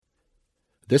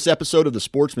This episode of the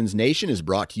Sportsman's Nation is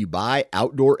brought to you by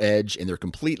Outdoor Edge and their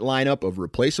complete lineup of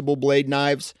replaceable blade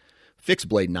knives, fixed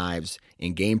blade knives,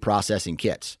 and game processing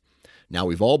kits. Now,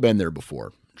 we've all been there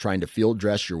before, trying to field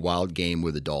dress your wild game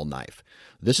with a dull knife.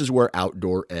 This is where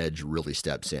Outdoor Edge really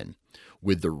steps in.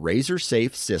 With the Razor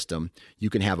Safe system, you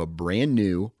can have a brand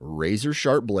new razor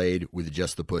sharp blade with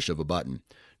just the push of a button.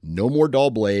 No more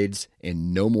dull blades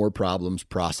and no more problems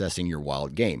processing your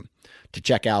wild game. To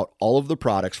check out all of the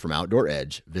products from Outdoor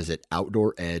Edge, visit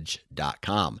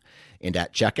OutdoorEdge.com. And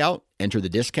at checkout, enter the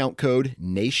discount code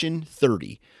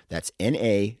NATION30. That's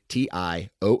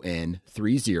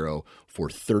NATION30 for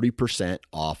 30%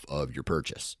 off of your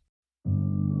purchase.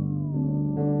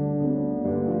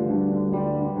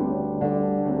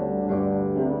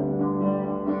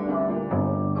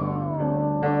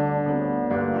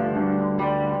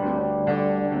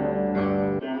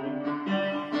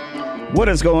 What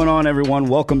is going on, everyone?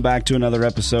 Welcome back to another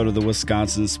episode of the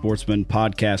Wisconsin Sportsman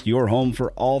Podcast, your home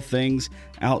for all things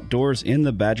outdoors in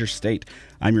the Badger State.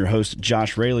 I'm your host,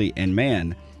 Josh Raley, and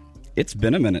man, it's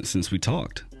been a minute since we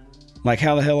talked. Like,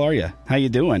 how the hell are you? How you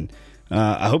doing?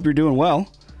 I hope you're doing well.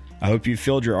 I hope you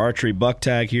filled your archery buck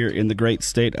tag here in the great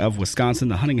state of Wisconsin.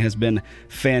 The hunting has been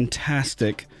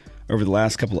fantastic over the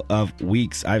last couple of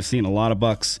weeks. I've seen a lot of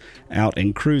bucks out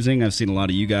and cruising. I've seen a lot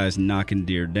of you guys knocking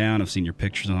deer down. I've seen your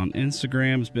pictures on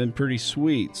Instagram. It's been pretty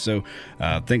sweet. So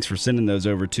thanks for sending those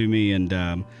over to me and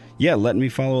letting me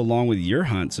follow along with your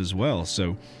hunts as well.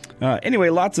 So anyway,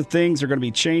 lots of things are going to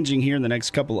be changing here in the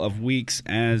next couple of weeks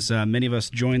as many of us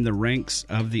join the ranks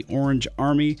of the Orange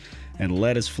Army and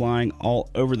lead is flying all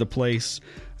over the place.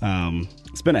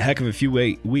 It's been a heck of a few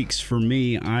weeks for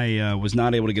me. I was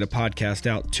not able to get a podcast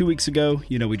out 2 weeks ago.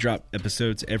 You know, we drop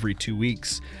episodes every 2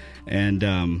 weeks,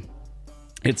 and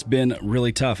it's been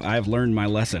really tough. I've learned my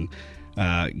lesson.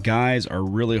 Guys are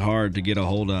really hard to get a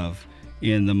hold of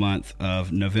in the month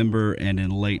of November and in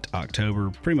late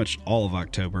October, pretty much all of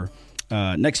October.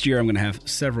 Next year, I'm going to have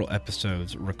several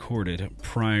episodes recorded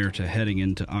prior to heading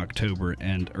into October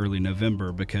and early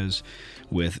November because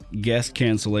with guest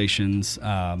cancellations,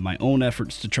 my own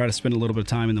efforts to try to spend a little bit of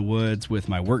time in the woods with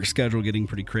my work schedule getting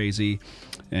pretty crazy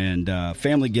and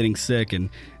family getting sick. And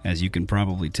as you can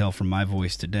probably tell from my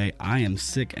voice today, I am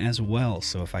sick as well.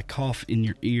 So if I cough in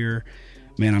your ear,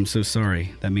 man, I'm so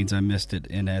sorry. That means I missed it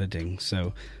in editing.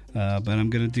 So but I'm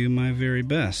going to do my very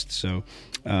best. So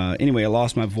anyway, I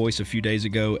lost my voice a few days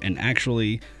ago and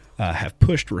actually have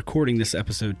pushed recording this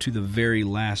episode to the very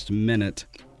last minute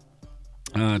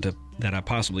that I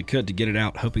possibly could to get it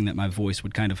out, hoping that my voice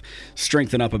would kind of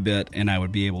strengthen up a bit and I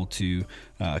would be able to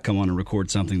come on and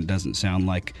record something that doesn't sound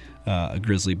like a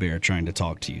grizzly bear trying to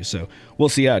talk to you. So we'll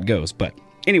see how it goes. But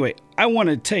anyway, I want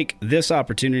to take this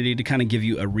opportunity to kind of give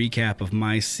you a recap of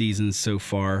my season so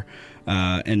far.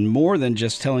 And more than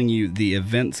just telling you the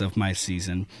events of my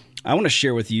season, I want to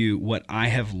share with you what I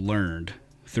have learned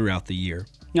throughout the year.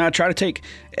 Now, I try to take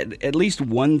at least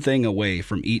one thing away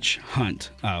from each hunt,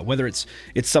 whether it's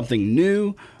something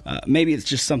new, maybe it's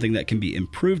just something that can be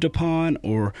improved upon,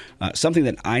 or something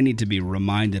that I need to be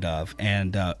reminded of.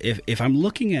 And if I'm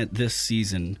looking at this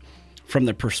season from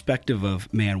the perspective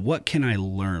of, man, what can I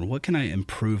learn? What can I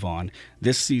improve on?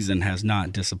 This season has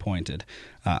not disappointed.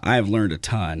 I have learned a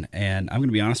ton, and I'm going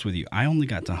to be honest with you, I only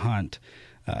got to hunt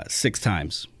 6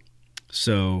 times.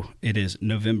 So it is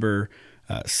November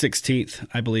 16th,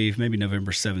 I believe, maybe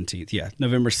November 17th. Yeah,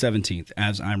 November 17th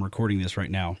as I'm recording this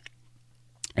right now.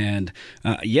 And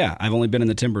I've only been in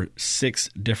the timber 6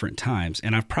 different times,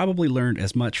 and I've probably learned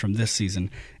as much from this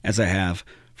season as I have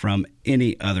from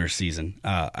any other season.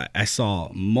 I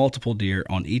saw multiple deer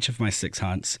on each of my 6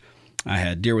 hunts. I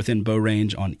had deer within bow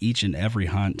range on each and every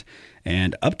hunt.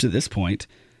 And up to this point,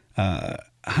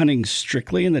 hunting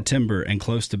strictly in the timber and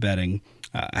close to bedding,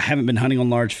 I haven't been hunting on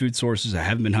large food sources. I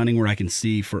haven't been hunting where I can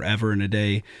see forever and a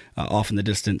day off in the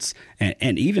distance.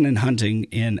 And even in hunting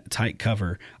in tight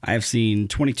cover, I have seen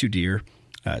 22 deer,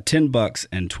 10 bucks,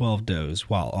 and 12 does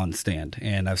while on stand.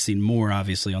 And I've seen more,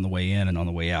 obviously, on the way in and on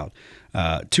the way out.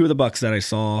 2 of the bucks that I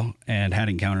saw and had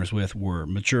encounters with were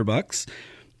mature bucks,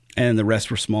 and the rest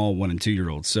were small 1- and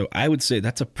 2-year-olds. So I would say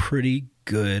that's a pretty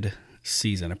good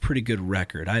season, a pretty good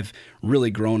record. I've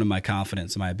really grown in my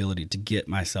confidence and my ability to get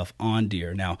myself on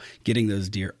deer. Now, getting those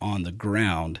deer on the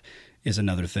ground is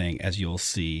another thing, as you'll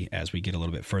see as we get a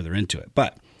little bit further into it.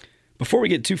 But before we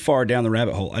get too far down the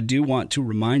rabbit hole, I do want to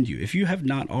remind you, if you have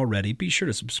not already, be sure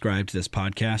to subscribe to this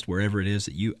podcast wherever it is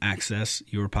that you access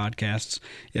your podcasts.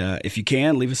 If you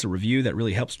can, leave us a review. That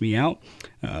really helps me out.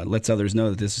 Lets others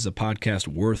know that this is a podcast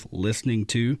worth listening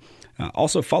to.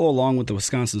 Also, follow along with the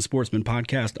Wisconsin Sportsman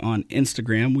Podcast on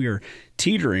Instagram. We are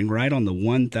teetering right on the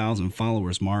 1,000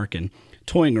 followers mark and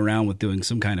toying around with doing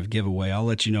some kind of giveaway. I'll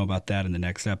let you know about that in the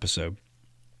next episode.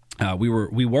 We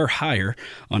were higher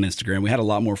on Instagram. We had a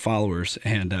lot more followers,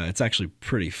 and it's actually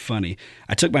pretty funny.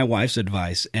 I took my wife's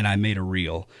advice, and I made a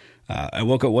reel. I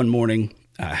woke up one morning,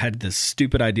 I had this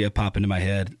stupid idea pop into my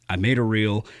head. I made a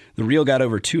reel. The reel got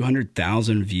over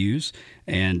 200,000 views,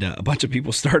 and a bunch of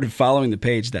people started following the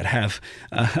page that have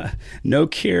no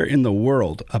care in the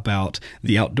world about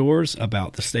the outdoors,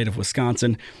 about the state of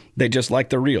Wisconsin. They just liked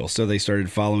the reel, so they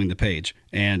started following the page,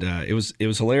 and it was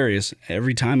hilarious.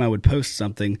 Every time I would post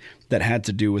something that had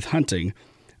to do with hunting,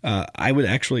 I would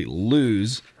actually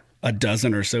lose a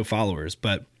dozen or so followers,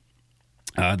 but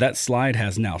that slide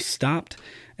has now stopped.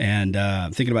 And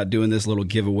I'm thinking about doing this little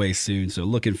giveaway soon, so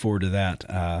looking forward to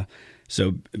that.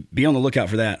 So be on the lookout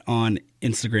for that on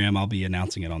Instagram. I'll be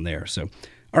announcing it on there. So,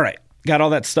 all right, got all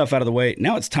that stuff out of the way.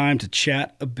 Now it's time to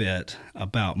chat a bit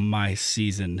about my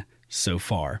season so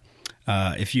far.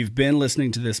 If you've been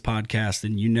listening to this podcast,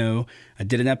 then you know I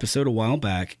did an episode a while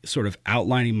back sort of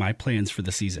outlining my plans for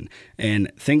the season.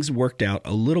 And things worked out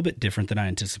a little bit different than I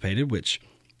anticipated, which,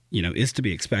 is to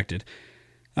be expected.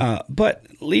 But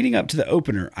leading up to the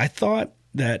opener, I thought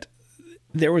that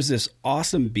there was this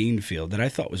awesome bean field that I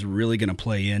thought was really going to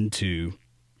play into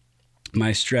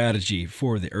my strategy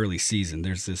for the early season.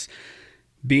 There's this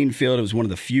bean field. It was one of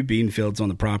the few bean fields on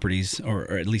the properties,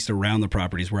 or at least around the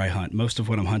properties where I hunt. Most of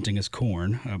what I'm hunting is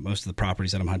corn. Most of the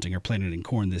properties that I'm hunting are planted in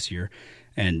corn this year.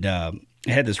 And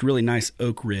it had this really nice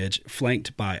oak ridge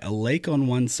flanked by a lake on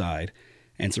one side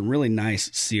and some really nice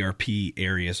CRP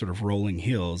area, sort of rolling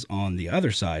hills on the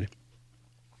other side.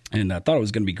 And I thought it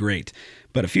was going to be great.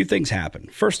 But a few things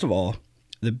happened. First of all,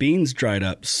 the beans dried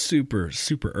up super,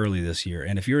 super early this year.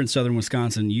 And if you're in southern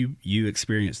Wisconsin, you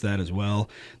experienced that as well.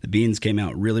 The beans came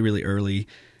out really, really early.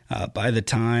 By the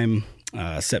time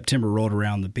September rolled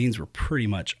around, the beans were pretty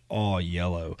much all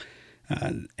yellow.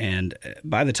 And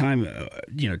by the time,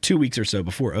 2 weeks or so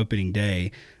before opening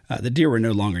day, the deer were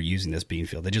no longer using this bean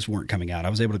field. They just weren't coming out. I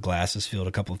was able to glass this field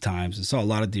a couple of times and saw a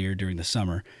lot of deer during the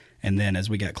summer. And then as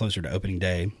we got closer to opening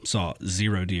day, saw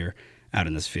 0 deer out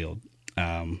in this field.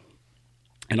 And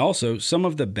also some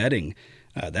of the bedding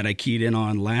that I keyed in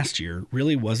on last year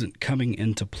really wasn't coming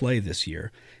into play this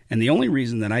year. And the only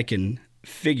reason that I can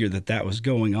figure that was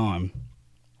going on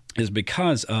is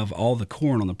because of all the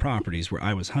corn on the properties where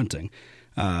I was hunting.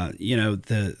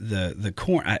 The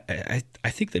corn, I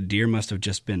think the deer must have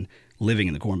just been living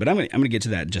in the corn, but I'm going to get to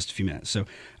that in just a few minutes. So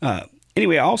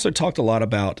anyway, I also talked a lot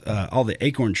about all the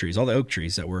acorn trees, all the oak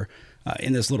trees that were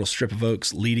in this little strip of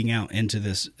oaks leading out into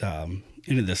this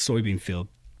soybean field.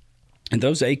 And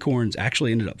those acorns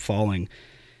actually ended up falling,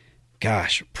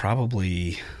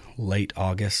 probably late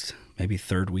August, maybe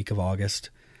third week of August.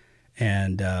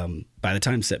 And by the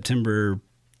time September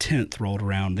 10th rolled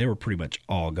around, they were pretty much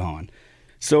all gone.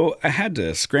 So I had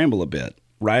to scramble a bit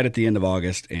right at the end of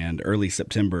August and early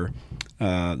September.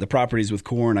 The properties with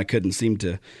corn, I couldn't seem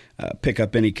to pick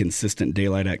up any consistent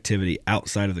daylight activity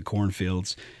outside of the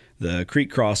cornfields. The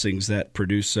creek crossings that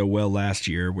produced so well last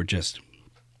year were just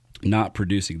not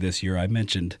producing this year. I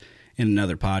mentioned in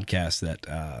another podcast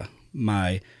that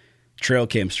my trail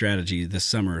camp strategy this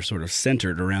summer sort of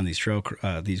centered around these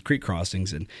creek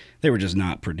crossings, and they were just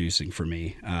not producing for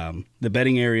me. The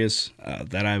bedding areas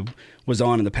that I was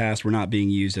on in the past were not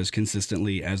being used as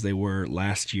consistently as they were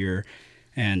last year,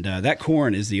 and that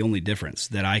corn is the only difference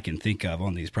that I can think of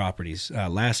on these properties.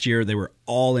 Last year, they were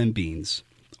all in beans,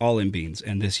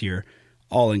 and this year,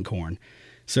 all in corn.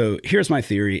 So here's my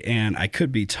theory, and I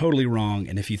could be totally wrong,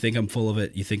 and if you think I'm full of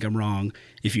it, you think I'm wrong.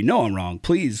 If you know I'm wrong,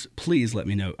 please let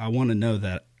me know. I want to know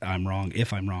that I'm wrong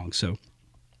if I'm wrong. So,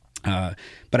 but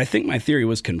I think my theory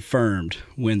was confirmed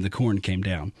when the corn came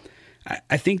down.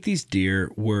 I think these deer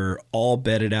were all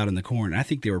bedded out in the corn. I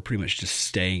think they were pretty much just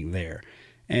staying there.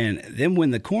 And then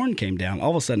when the corn came down,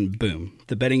 all of a sudden, boom,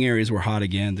 the bedding areas were hot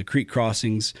again. The creek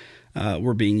crossings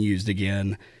were being used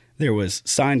again. There was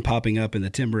sign popping up in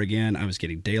the timber again. I was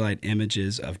getting daylight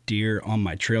images of deer on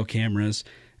my trail cameras.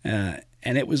 And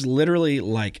it was literally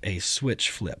like a switch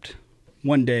flipped.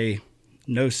 One day,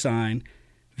 no sign,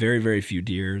 very, very few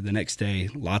deer. The next day,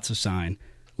 lots of sign,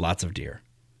 lots of deer.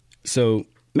 So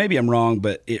maybe I'm wrong,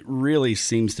 but it really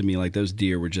seems to me like those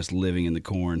deer were just living in the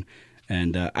corn.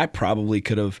 And I probably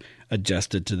could have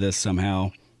adjusted to this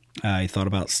somehow. I thought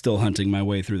about still hunting my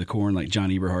way through the corn like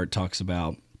John Eberhart talks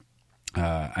about.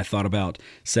 I thought about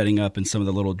setting up in some of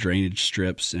the little drainage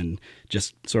strips and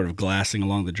just sort of glassing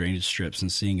along the drainage strips and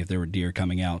seeing if there were deer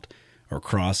coming out or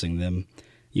crossing them.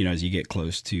 as you get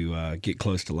close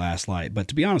to last light. But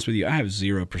to be honest with you, I have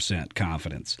 0%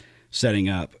 confidence setting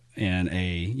up in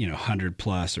a 100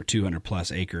 plus or 200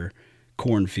 plus acre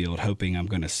cornfield, hoping I'm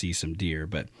going to see some deer.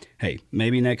 But hey,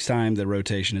 maybe next time the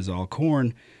rotation is all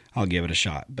corn, I'll give it a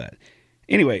shot. But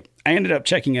anyway, I ended up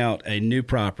checking out a new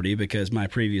property because my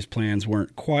previous plans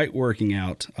weren't quite working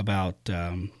out. About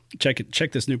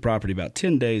check this new property about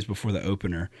 10 days before the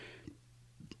opener.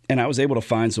 And I was able to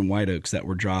find some white oaks that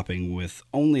were dropping with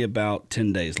only about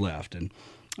 10 days left. And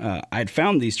I'd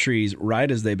found these trees right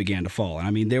as they began to fall.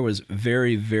 I mean, there was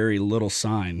very, very little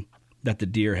sign that the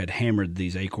deer had hammered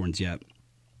these acorns yet.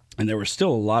 And there were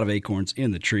still a lot of acorns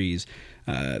in the trees,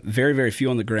 very, very few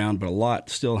on the ground, but a lot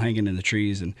still hanging in the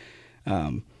trees.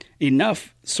 And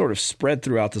enough sort of spread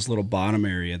throughout this little bottom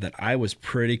area that I was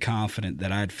pretty confident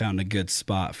that I had found a good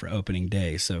spot for opening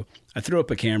day. So I threw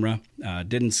up a camera,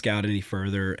 didn't scout any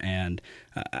further, and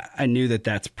I knew that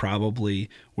that's probably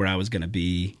where I was going to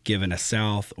be, given a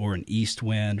south or an east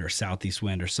wind or southeast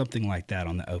wind or something like that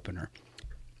on the opener.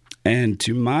 And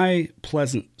to my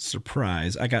pleasant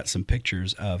surprise, I got some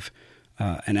pictures of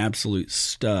an absolute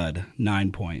stud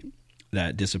 9-point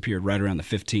that disappeared right around the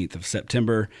 15th of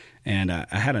September. And I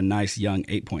had a nice young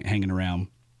 8-point hanging around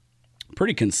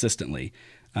pretty consistently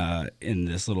in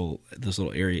this little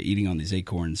area eating on these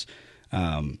acorns.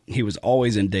 He was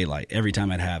always in daylight every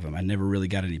time I'd have him. I never really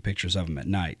got any pictures of him at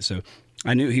night. So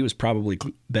I knew he was probably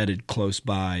bedded close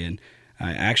by. And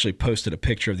I actually posted a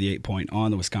picture of the 8-point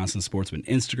on the Wisconsin Sportsman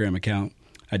Instagram account.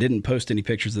 I didn't post any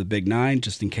pictures of the Big 9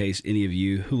 just in case any of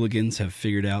you hooligans have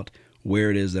figured out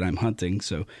where it is that I'm hunting,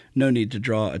 so no need to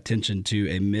draw attention to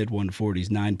a mid-140s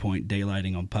 9-point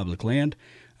daylighting on public land.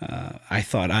 I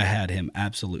thought I had him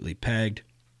absolutely pegged,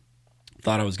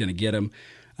 thought I was going to get him,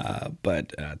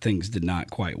 but things did not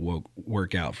quite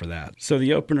work out for that. So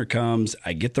the opener comes,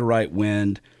 I get the right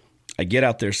wind, I get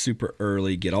out there super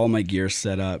early, get all my gear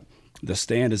set up. The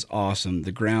stand is awesome.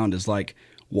 The ground is like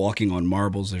walking on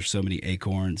marbles. There's so many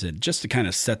acorns, and just to kind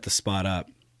of set the spot up,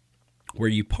 where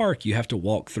you park, you have to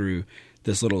walk through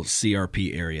this little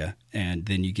CRP area, and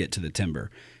then you get to the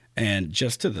timber. And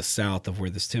just to the south of where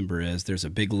this timber is, there's a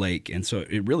big lake, and so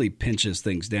it really pinches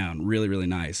things down really, really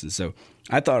nice. And so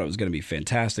I thought it was going to be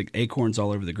fantastic. Acorns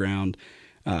all over the ground,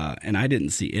 and I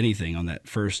didn't see anything on that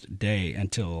first day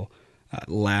until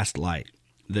last light.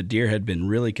 The deer had been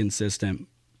really consistent,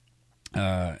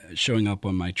 showing up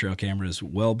on my trail cameras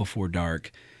well before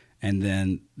dark. And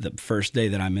then the first day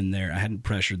that I'm in there, I hadn't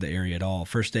pressured the area at all.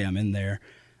 First day I'm in there,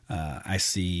 I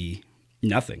see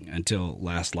nothing until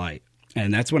last light.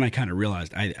 And that's when I kind of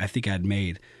realized I think I'd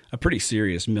made a pretty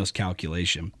serious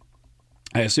miscalculation.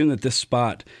 I assumed that this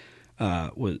spot,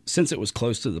 since it was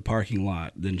close to the parking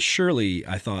lot, then surely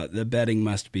I thought the bedding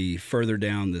must be further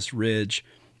down this ridge,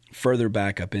 further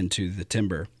back up into the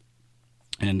timber.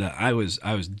 And I was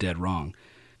dead wrong.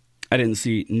 I didn't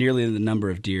see nearly the number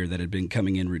of deer that had been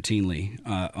coming in routinely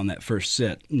on that first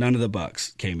sit. None of the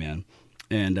bucks came in.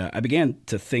 And I began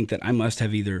to think that I must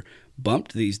have either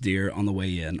bumped these deer on the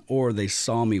way in, or they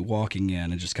saw me walking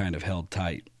in and just kind of held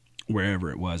tight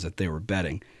wherever it was that they were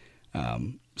bedding.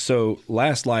 So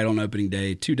last light on opening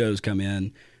day, 2 does come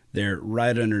in. They're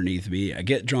right underneath me. I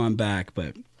get drawn back,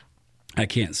 but I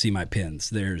can't see my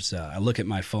pins. I look at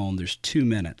my phone. There's 2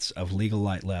 minutes of legal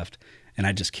light left, and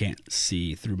I just can't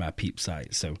see through my peep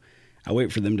sight. So I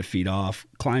wait for them to feed off,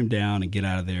 climb down, and get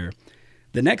out of there.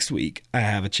 The next week, I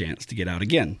have a chance to get out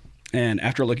again. And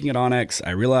after looking at onX,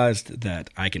 I realized that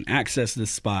I can access this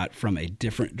spot from a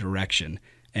different direction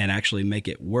and actually make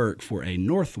it work for a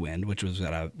north wind, which was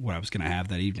what I was going to have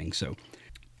that evening. So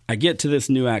I get to this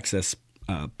new access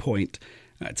point.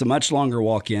 It's a much longer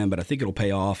walk in, but I think it'll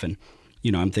pay off. And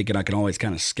I'm thinking I can always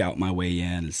kind of scout my way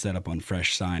in and set up on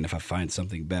fresh sign if I find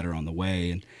something better on the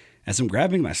way. And as I'm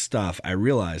grabbing my stuff, I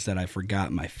realized that I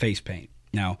forgot my face paint.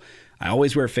 Now, I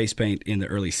always wear face paint in the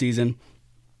early season,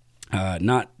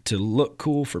 not to look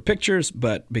cool for pictures,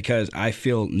 but because I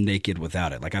feel naked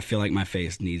without it. Like, I feel like my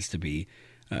face needs to be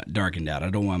darkened out. I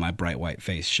don't want my bright white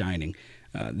face shining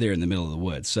there in the middle of the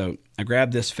woods. So I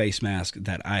grabbed this face mask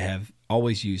that I have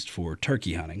always used for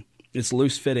turkey hunting. It's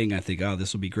loose fitting. I think,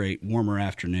 this will be great. Warmer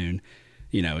afternoon.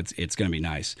 It's going to be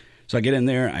nice. So I get in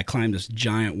there. I climb this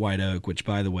giant white oak, which,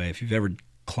 by the way, if you've ever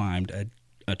climbed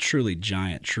a truly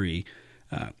giant tree,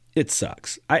 it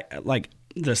sucks. I like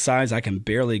the size. I can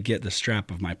barely get the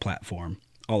strap of my platform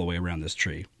all the way around this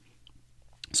tree.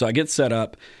 So I get set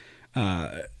up.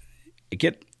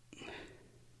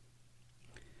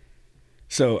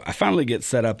 So I finally get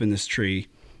set up in this tree,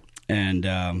 and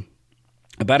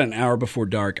About an hour before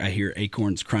dark, I hear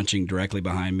acorns crunching directly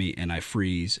behind me, and I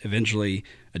freeze. Eventually,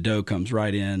 a doe comes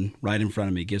right in front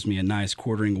of me, gives me a nice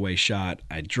quartering away shot.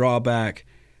 I draw back,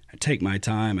 I take my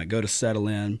time, I go to settle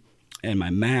in, and my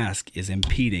mask is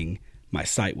impeding my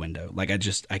sight window. Like I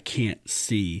can't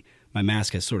see. My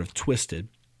mask has sort of twisted,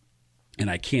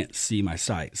 and I can't see my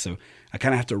sight. So I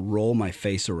kind of have to roll my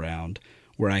face around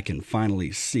where I can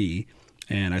finally see.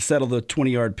 And I settle the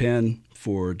 20-yard pin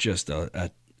for just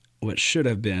what should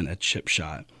have been a chip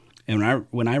shot. And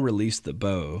when I release the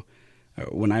bow,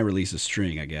 when I release a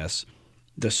string, I guess,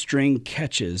 the string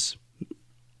catches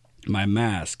my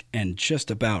mask and just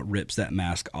about rips that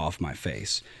mask off my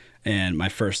face. And my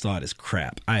first thought is,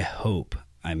 crap, I hope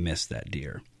I missed that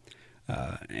deer.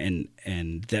 And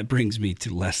that brings me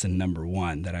to lesson number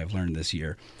 1 that I've learned this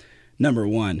year. Number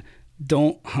 1,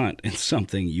 don't hunt in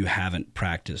something you haven't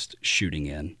practiced shooting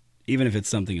in, even if it's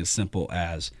something as simple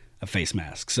as a face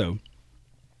mask. So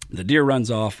the deer runs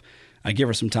off. I give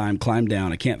her some time, climb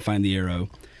down. I can't find the arrow.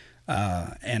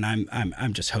 And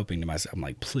I'm just hoping to myself, I'm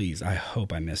like, please, I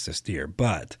hope I miss this deer.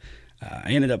 But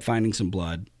I ended up finding some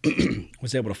blood,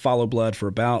 was able to follow blood for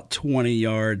about 20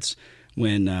 yards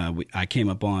when I came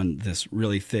up on this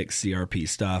really thick CRP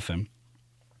stuff. And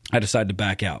I decided to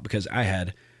back out because I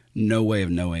had no way of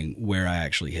knowing where I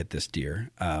actually hit this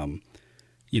deer.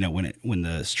 When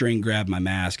the string grabbed my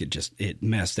mask, it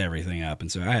messed everything up.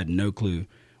 And so I had no clue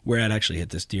where I'd actually hit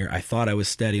this deer. I thought I was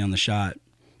steady on the shot,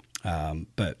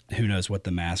 but who knows what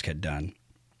the mask had done.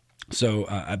 So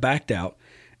I backed out,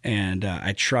 and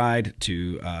I tried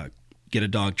to get a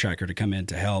dog tracker to come in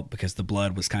to help because the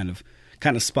blood was kind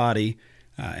of spotty,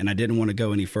 and I didn't want to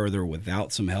go any further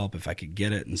without some help if I could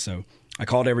get it. And so I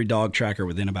called every dog tracker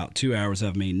within about 2 hours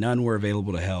of me. None were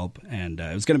available to help, and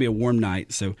it was going to be a warm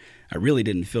night, so I really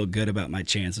didn't feel good about my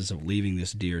chances of leaving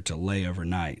this deer to lay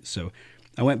overnight. So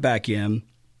I went back in,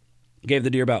 gave the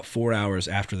deer about 4 hours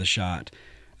after the shot,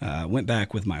 went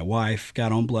back with my wife,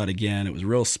 got on blood again. It was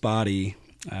real spotty,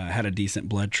 had a decent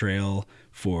blood trail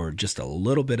for just a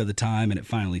little bit of the time, and it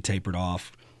finally tapered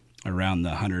off around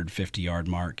the 150-yard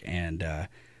mark. And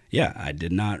I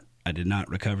did not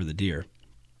recover the deer.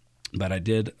 But I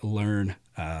did learn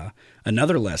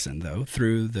another lesson, though,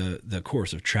 through the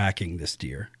course of tracking this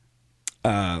deer.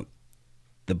 The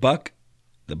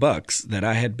bucks that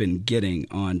I had been getting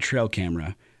on trail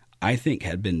camera, I think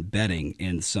had been bedding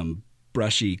in some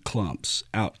brushy clumps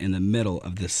out in the middle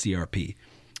of this CRP.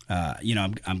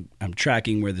 I'm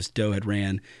tracking where this doe had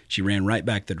ran. She ran right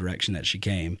back the direction that she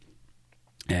came.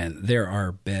 And there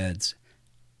are beds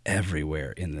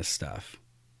everywhere in this stuff,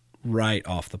 right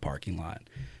off the parking lot.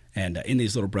 And in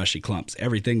these little brushy clumps,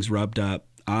 everything's rubbed up,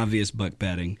 obvious buck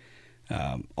bedding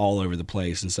all over the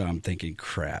place. And so I'm thinking,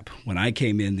 crap, when I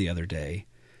came in the other day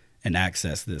and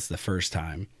accessed this the first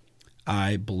time,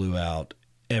 I blew out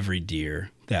every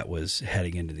deer that was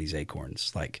heading into these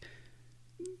acorns. Like,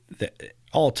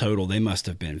 all total, they must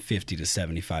have been 50 to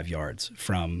 75 yards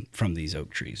from these oak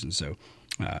trees. And so,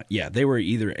 they were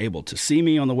either able to see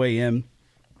me on the way in,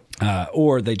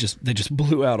 or they just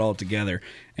blew out altogether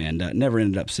and never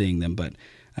ended up seeing them. But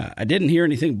I didn't hear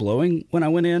anything blowing when I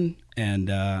went in, and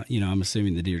I'm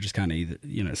assuming the deer just kind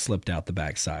of slipped out the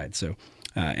backside. So,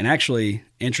 and actually,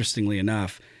 interestingly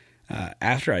enough,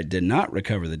 after I did not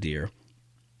recover the deer,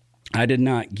 I did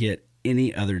not get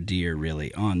any other deer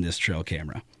really on this trail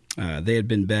camera. They had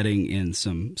been bedding in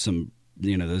some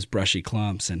those brushy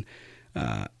clumps, and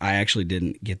I actually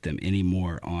didn't get them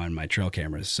anymore on my trail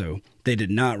cameras. So they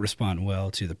did not respond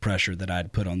well to the pressure that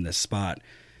I'd put on this spot.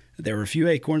 There were a few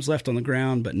acorns left on the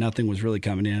ground, but nothing was really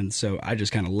coming in. So I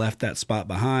just kind of left that spot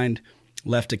behind,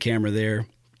 left a camera there.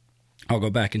 I'll go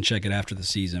back and check it after the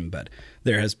season, but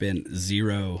there has been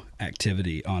zero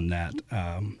activity on that,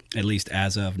 at least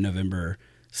as of November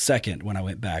 2nd when I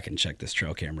went back and checked this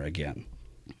trail camera again.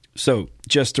 So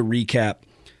just to recap,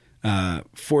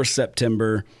 for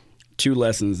September, 2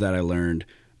 lessons that I learned.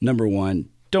 Number 1,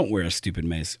 don't wear a stupid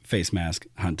face mask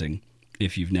hunting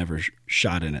if you've never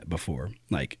shot in it before.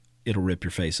 Like, it'll rip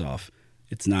your face off.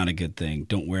 It's not a good thing.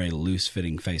 Don't wear a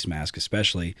loose-fitting face mask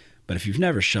especially, but if you've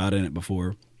never shot in it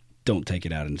before, don't take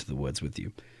it out into the woods with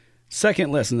you.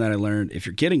 Second lesson that I learned, if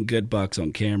you're getting good bucks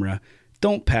on camera,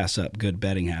 don't pass up good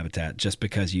bedding habitat just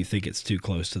because you think it's too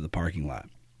close to the parking lot.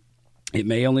 It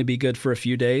may only be good for a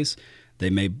few days. They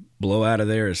may blow out of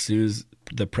there as soon as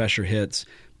the pressure hits.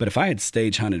 But if I had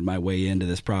stage hunted my way into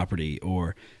this property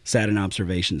or sat in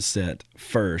observation set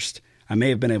first, I may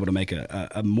have been able to make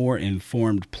a more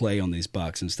informed play on these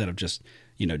bucks instead of just,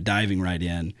 diving right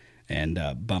in and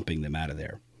bumping them out of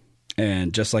there.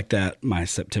 And just like that, my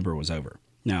September was over.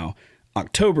 Now,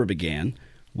 October began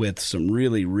with some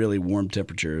really, really warm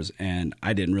temperatures, and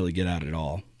I didn't really get out at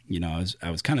all.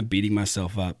 I was kind of beating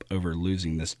myself up over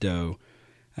losing this doe.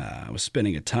 I was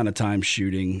spending a ton of time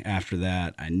shooting after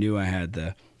that. I knew I had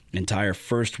the entire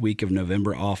first week of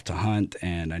November off to hunt,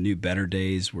 and I knew better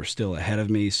days were still ahead of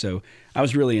me, so I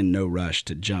was really in no rush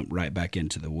to jump right back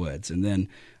into the woods. And then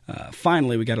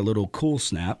finally we got a little cool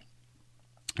snap.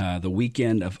 The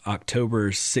weekend of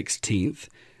October 16th,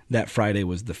 that Friday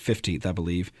was the 15th, I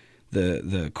believe,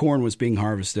 the corn was being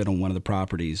harvested on one of the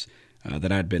properties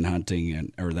that I'd been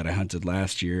hunting or that I hunted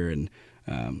last year, and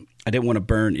I didn't want to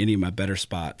burn any of my better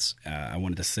spots. I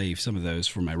wanted to save some of those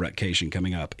for my rutcation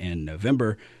coming up in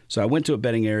November. So I went to a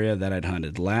bedding area that I'd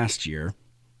hunted last year.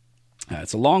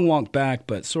 It's a long walk back,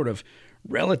 but sort of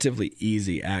relatively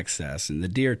easy access. And the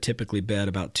deer typically bed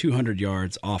about 200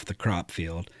 yards off the crop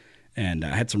field. And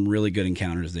I had some really good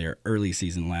encounters there early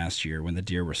season last year when the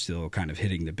deer were still kind of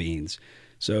hitting the beans.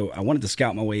 So I wanted to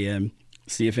scout my way in,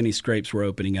 see if any scrapes were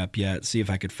opening up yet, see if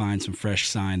I could find some fresh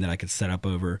sign that I could set up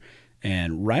over.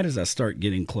 And right as I start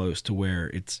getting close to where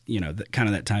it's, kind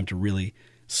of that time to really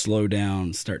slow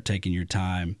down, start taking your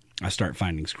time, I start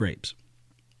finding scrapes.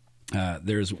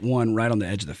 There's one right on the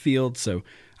edge of the field, so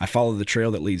I follow the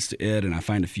trail that leads to it, and I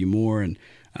find a few more, and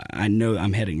I know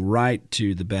I'm heading right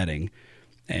to the bedding.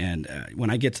 And when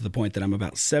I get to the point that I'm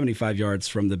about 75 yards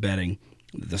from the bedding,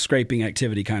 the scraping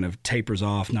activity kind of tapers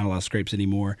off, not a lot of scrapes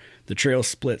anymore. The trail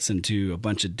splits into a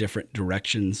bunch of different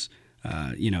directions,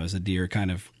 as the deer kind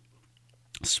of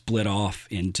split off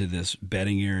into this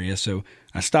bedding area. So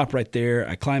I stop right there.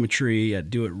 I climb a tree. I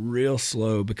do it real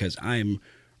slow because I'm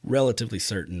relatively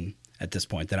certain at this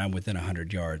point that I'm within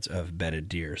 100 yards of bedded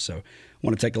deer. So I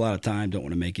want to take a lot of time, don't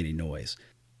want to make any noise.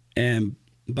 And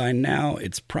by now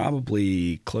it's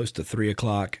probably close to 3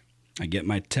 o'clock. I get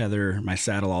my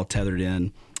saddle all tethered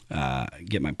in,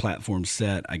 get my platform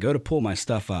set. I go to pull my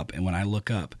stuff up, and when I look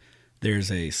up,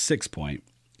 there's a 6-point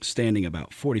standing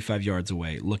about 45 yards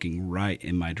away, looking right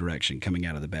in my direction, coming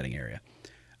out of the bedding area.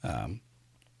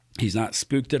 He's not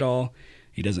spooked at all.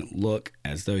 He doesn't look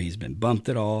as though he's been bumped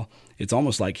at all. It's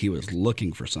almost like he was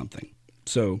looking for something.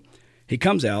 So he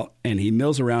comes out and he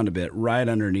mills around a bit right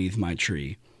underneath my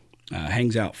tree,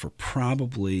 hangs out for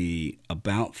probably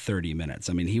about 30 minutes.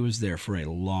 I mean, he was there for a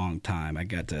long time. I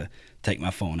got to take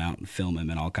my phone out and film him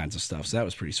and all kinds of stuff. So that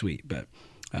was pretty sweet. But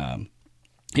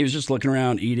he was just looking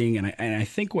around eating. And I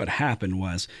think what happened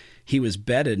was he was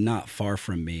bedded not far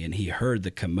from me, and he heard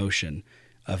the commotion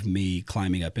of me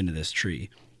climbing up into this tree.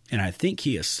 And I think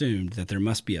he assumed that there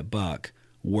must be a buck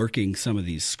working some of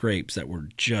these scrapes that were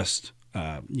just,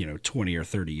 20 or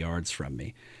 30 yards from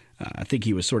me. I think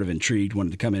he was sort of intrigued,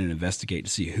 wanted to come in and investigate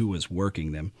to see who was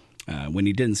working them. When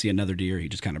he didn't see another deer, he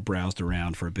just kind of browsed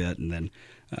around for a bit, and then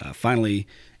finally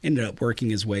ended up working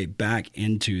his way back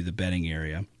into the bedding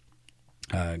area,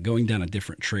 going down a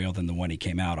different trail than the one he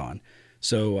came out on.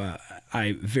 So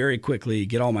I very quickly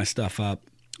get all my stuff up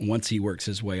once he works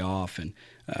his way off, and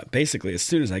basically as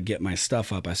soon as I get my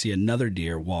stuff up, I see another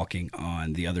deer walking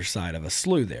on the other side of a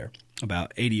slough there,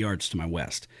 about 80 yards to my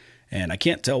west. And I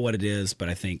can't tell what it is, but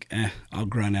I think, I'll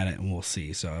grunt at it and we'll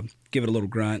see. So I give it a little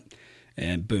grunt,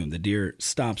 and boom, the deer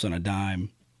stops on a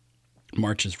dime,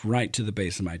 marches right to the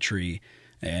base of my tree.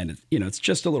 And, it's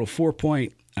just a little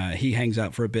 4-point. He hangs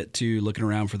out for a bit too, looking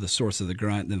around for the source of the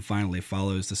grunt, then finally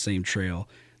follows the same trail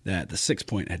that the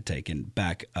 6-point had taken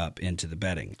back up into the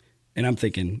bedding. And I'm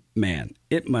thinking, man,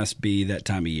 it must be that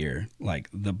time of year. Like,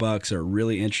 the bucks are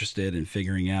really interested in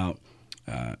figuring out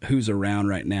who's around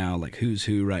right now, like who's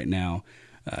who right now.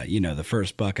 The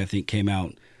first buck, I think, came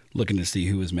out looking to see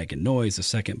who was making noise. The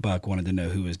second buck wanted to know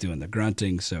who was doing the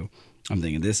grunting. So I'm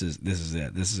thinking, this is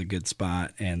it. This is a good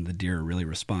spot, and the deer are really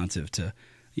responsive to,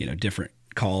 different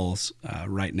calls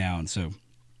right now. And so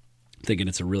thinking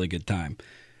it's a really good time.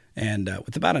 And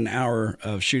with about an hour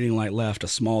of shooting light left, a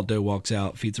small doe walks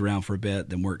out, feeds around for a bit,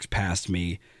 then works past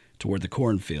me toward the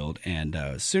cornfield. And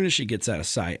as soon as she gets out of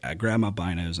sight, I grab my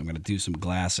binos. I'm going to do some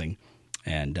glassing.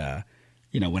 And,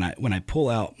 when I pull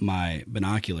out my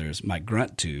binoculars, my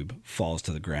grunt tube falls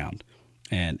to the ground.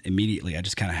 And immediately I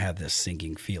just kind of have this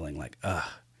sinking feeling like,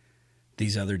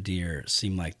 these other deer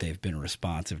seem like they've been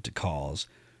responsive to calls.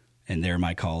 And there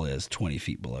my call is 20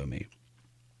 feet below me.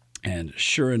 And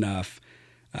sure enough,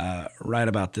 right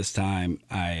about this time,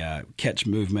 I catch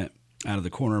movement out of the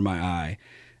corner of my eye.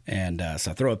 And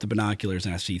so I throw up the binoculars,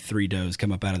 and I see 3 does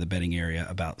come up out of the bedding area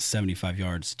about 75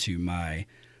 yards to my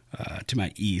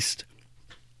east.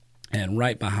 And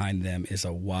right behind them is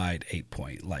a wide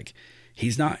 8-point. Like,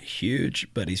 he's not huge,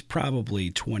 but he's probably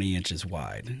 20 inches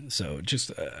wide. So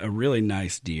just a really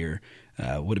nice deer.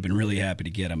 Would have been really happy to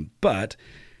get him. But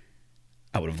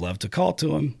I would have loved to call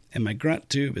to him, and my grunt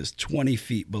tube is 20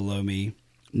 feet below me.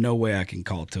 No way I can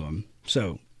call to him.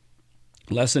 So,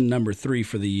 lesson number 3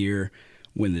 for the year: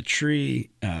 when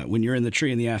you're in the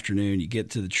tree in the afternoon, you get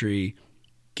to the tree,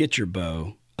 get your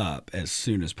bow up as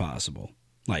soon as possible.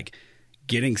 Like,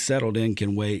 getting settled in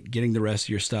can wait, getting the rest of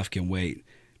your stuff can wait,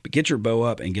 but get your bow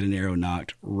up and get an arrow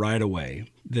knocked right away.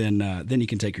 Then you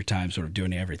can take your time sort of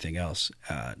doing everything else.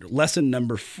 Lesson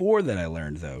number 4 that I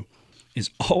learned, though, is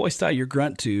always tie your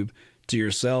grunt tube to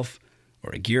yourself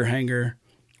or a gear hanger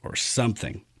or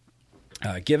something.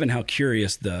 Given how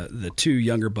curious the 2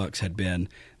 younger bucks had been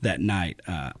that night,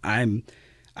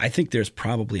 I think there's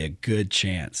probably a good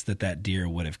chance that deer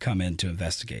would have come in to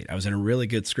investigate. I was in a really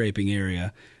good scraping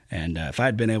area, and if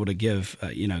I'd been able to give a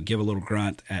little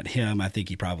grunt at him, I think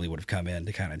he probably would have come in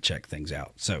to kind of check things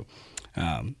out. So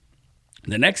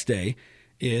the next day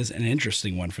is an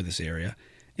interesting one for this area.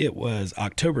 It was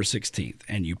October 16th,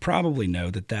 and you probably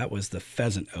know that was the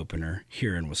pheasant opener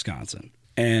here in Wisconsin.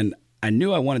 And I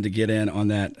knew I wanted to get in on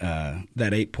that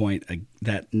 8-point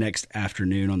that next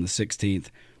afternoon on the 16th,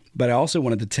 but I also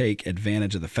wanted to take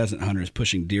advantage of the pheasant hunters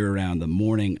pushing deer around the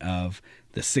morning of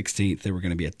the 16th. There were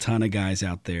going to be a ton of guys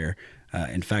out there.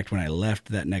 In fact, when I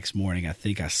left that next morning, I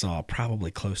think I saw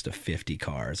probably close to 50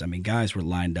 cars. I mean, guys were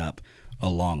lined up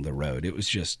along the road. It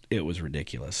was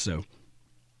ridiculous. So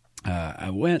I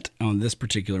went on this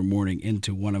particular morning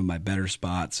into one of my better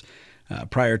spots.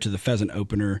 Prior to the pheasant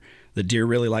opener, the deer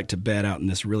really like to bed out in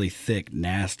this really thick,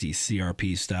 nasty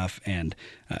CRP stuff. And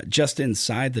just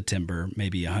inside the timber,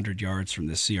 maybe 100 yards from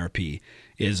the CRP,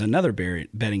 is another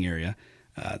bedding area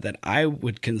that I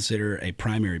would consider a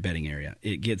primary bedding area.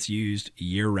 It gets used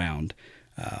year-round.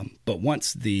 But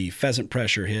once the pheasant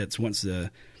pressure hits, once the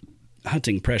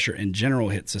hunting pressure in general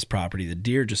hits this property, the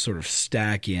deer just sort of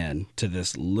stack in to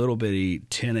this little bitty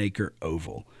 10-acre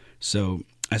oval. So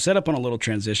I set up on a little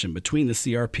transition between the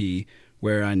CRP,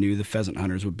 where I knew the pheasant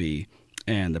hunters would be,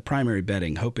 and the primary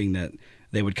bedding, hoping that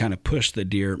they would kind of push the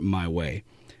deer my way.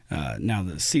 Now,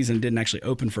 the season didn't actually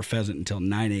open for pheasant until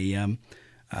 9 a.m.,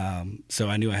 so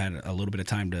I knew I had a little bit of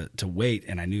time to wait,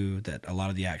 and I knew that a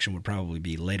lot of the action would probably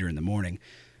be later in the morning.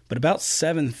 But about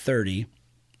 7:30,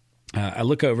 I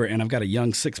look over, and I've got a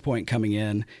young 6-point coming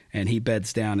in, and he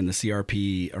beds down in the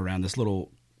CRP around this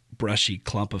little brushy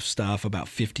clump of stuff about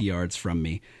 50 yards from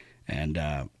me. And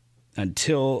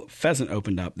until pheasant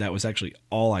opened up, that was actually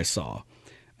all I saw.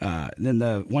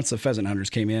 Then once the pheasant hunters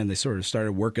came in, they sort of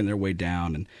started working their way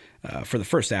down. And for the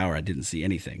first hour, I didn't see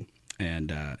anything.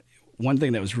 And one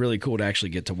thing that was really cool to actually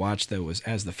get to watch, though, was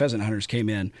as the pheasant hunters came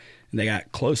in and they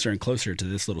got closer and closer to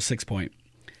this little 6-point,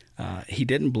 he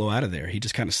didn't blow out of there. He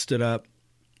just kind of stood up,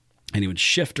 and he would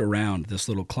shift around this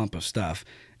little clump of stuff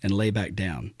and lay back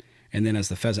down. And then as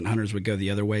the pheasant hunters would go the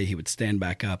other way, he would stand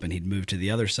back up and he'd move to the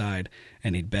other side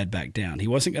and he'd bed back down. He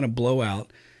wasn't going to blow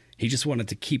out. He just wanted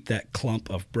to keep that clump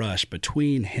of brush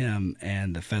between him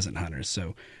and the pheasant hunters.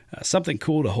 So something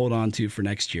cool to hold on to for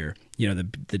next year. You know,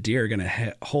 the deer are going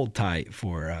to hold tight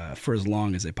for as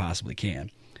long as they possibly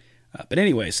can. But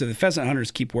anyway, so the pheasant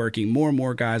hunters keep working. More and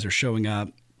more guys are showing up.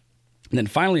 And then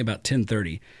finally about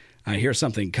 10:30, I hear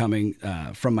something coming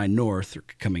from my north, or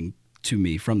coming to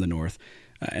me from the north.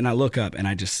 And I look up and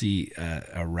I just see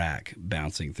a rack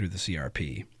bouncing through the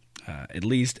CRP. At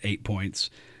least 8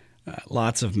 points,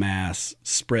 lots of mass,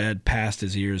 spread past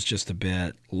his ears just a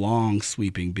bit, long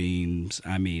sweeping beams.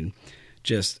 I mean,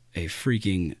 just a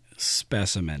freaking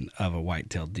specimen of a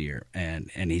white-tailed deer. And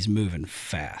he's moving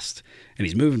fast. And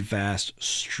he's moving fast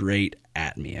straight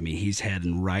at me. I mean, he's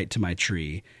heading right to my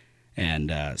tree.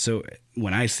 And so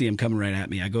when I see him coming right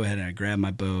at me, I go ahead and I grab my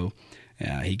bow.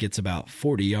 He gets about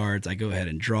 40 yards. I go ahead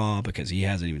and draw because he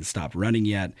hasn't even stopped running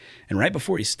yet. And right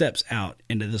before he steps out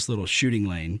into this little shooting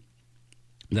lane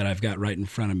that I've got right in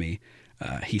front of me,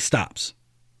 he stops.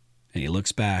 And he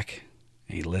looks back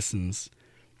and he listens.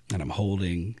 And I'm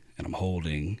holding and I'm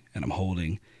holding and I'm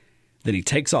holding. Then he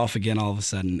takes off again all of a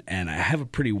sudden. And I have a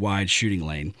pretty wide shooting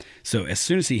lane. So as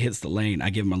soon as he hits the lane,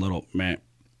 I give him a little meh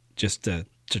just to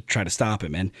try to stop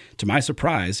him. And to my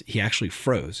surprise, he actually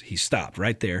froze. He stopped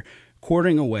right there,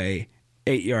 quartering away,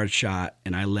 8-yard shot,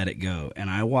 and I let it go. And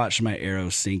I watched my arrow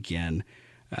sink in,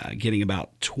 getting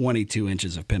about 22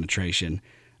 inches of penetration,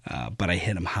 but I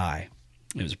hit him high.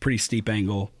 It was a pretty steep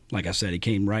angle. Like I said, he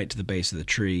came right to the base of the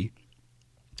tree,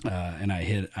 and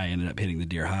I ended up hitting the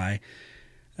deer high.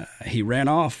 He ran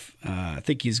off. I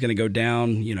think he's going to go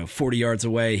down, 40 yards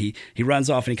away. He runs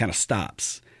off and he kind of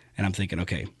stops. And I'm thinking,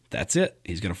 okay, that's it.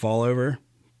 He's going to fall over.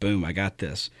 Boom, I got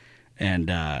this. And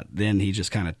then he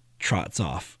just kind of trots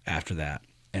off after that.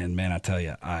 And man, I tell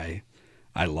you, I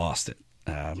lost it.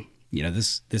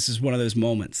 This is one of those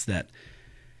moments that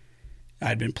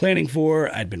I'd been planning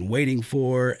for, I'd been waiting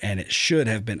for, and it should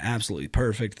have been absolutely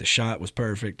perfect. The shot was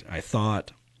perfect, I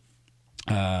thought.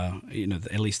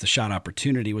 At least the shot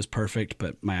opportunity was perfect,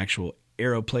 but my actual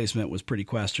arrow placement was pretty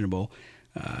questionable.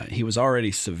 He was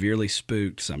already severely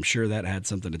spooked, so I'm sure that had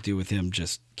something to do with him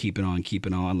just keeping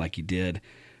on like he did.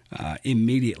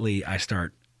 Immediately, I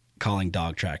start calling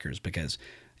dog trackers because,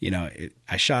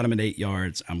 I shot him at 8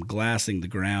 yards. I'm glassing the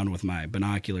ground with my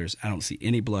binoculars. I don't see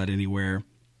any blood anywhere.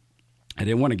 I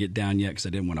didn't want to get down yet because I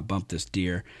didn't want to bump this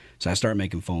deer. So I start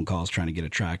making phone calls trying to get a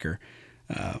tracker.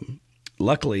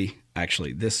 Luckily,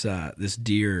 actually, this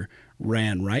deer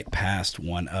ran right past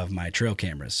one of my trail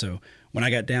cameras. So when I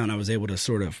got down, I was able to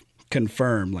sort of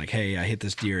confirm, like, hey, I hit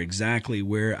this deer exactly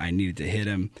where I needed to hit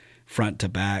him, front to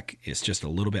back. It's just a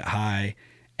little bit high,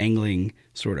 angling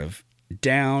sort of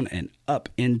down and up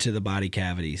into the body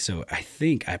cavity. So I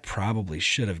think I probably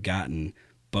should have gotten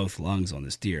both lungs on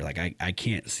this deer. Like I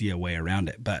can't see a way around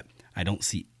it, but I don't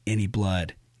see any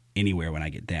blood anywhere when I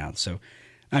get down. So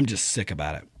I'm just sick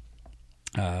about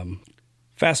it.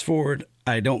 Fast forward,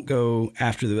 I don't go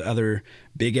after the other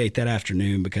Big 8 that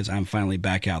afternoon because I'm finally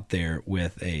back out there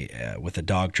with a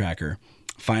dog tracker.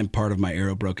 Find part of my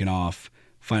arrow broken off,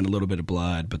 find a little bit of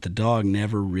blood, but the dog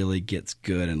never really gets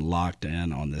good and locked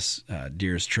in on this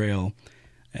deer's trail.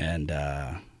 And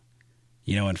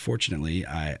unfortunately,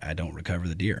 I don't recover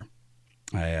the deer.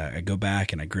 I go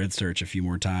back and I grid search a few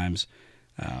more times.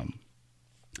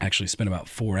 Actually spent about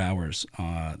 4 hours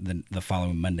the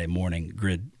following Monday morning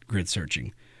grid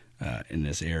searching in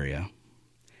this area.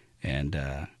 And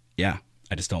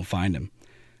I just don't find him.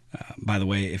 By the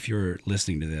way, if you're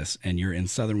listening to this and you're in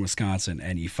southern Wisconsin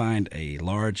and you find a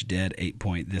large dead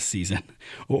 8-point this season,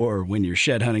 or when you're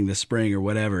shed hunting this spring or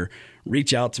whatever,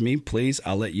 reach out to me, please.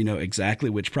 I'll let you know exactly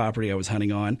which property I was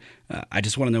hunting on. I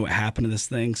just want to know what happened to this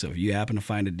thing. So if you happen to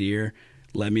find a deer,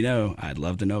 let me know. I'd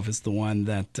love to know if it's the one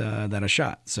that I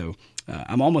shot. So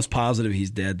I'm almost positive he's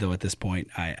dead, though, at this point.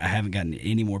 I haven't gotten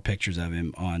any more pictures of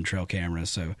him on trail cameras.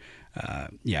 So,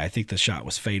 I think the shot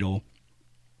was fatal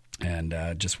and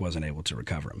just wasn't able to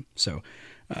recover him. So,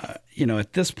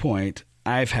 at this point,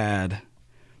 I've had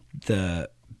the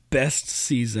best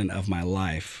season of my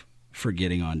life for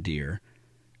getting on deer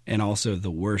and also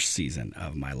the worst season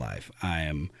of my life. I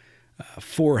am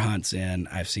 4 hunts in.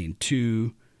 I've seen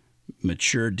 2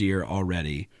 mature deer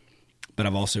already, but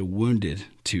I've also wounded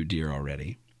 2 deer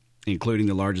already, including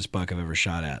the largest buck I've ever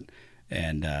shot at,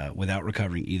 and without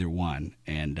recovering either one.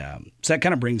 And so that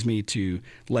kind of brings me to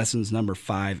lessons number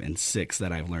 5 and 6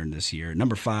 that I've learned this year.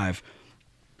 Number 5,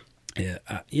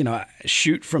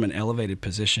 shoot from an elevated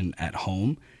position at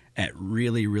home at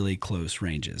really, really close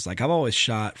ranges. Like I've always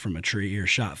shot from a tree or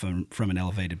shot from an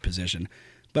elevated position,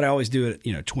 but I always do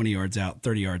it, 20 yards out,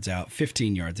 30 yards out,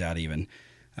 15 yards out even.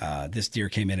 This deer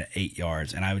came in at 8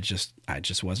 yards, and I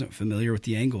just wasn't familiar with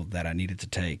the angle that I needed to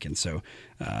take. And so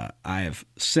I have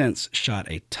since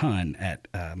shot a ton at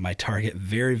my target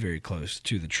very, very close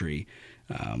to the tree.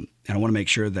 And I want to make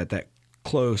sure that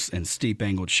close and steep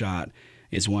angled shot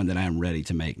is one that I'm ready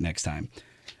to make next time.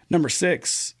 Number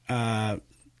 6,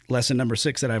 lesson number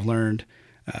 6 that I've learned,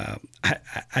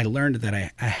 I learned that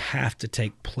I have to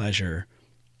take pleasure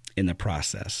in the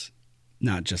process,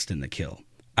 not just in the kill.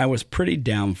 I was pretty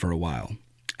down for a while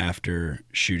after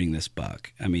shooting this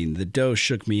buck. I mean, the doe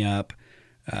shook me up.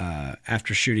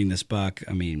 After shooting this buck,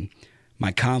 I mean,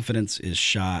 my confidence is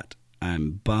shot.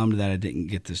 I'm bummed that I didn't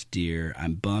get this deer.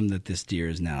 I'm bummed that this deer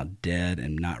is now dead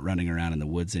and not running around in the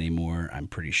woods anymore, I'm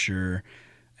pretty sure.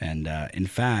 And in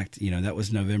fact, that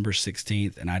was November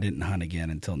 16th, and I didn't hunt again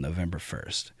until November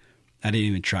 1st. I didn't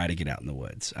even try to get out in the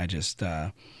woods. I just...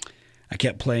 I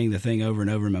kept playing the thing over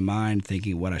and over in my mind,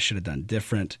 thinking what I should have done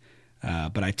different.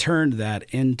 But I turned that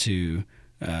into,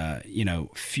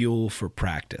 fuel for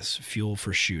practice, fuel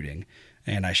for shooting.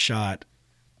 And I shot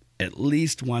at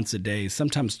least once a day,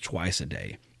 sometimes twice a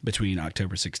day between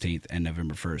October 16th and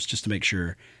November 1st, just to make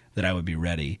sure that I would be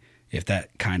ready if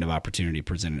that kind of opportunity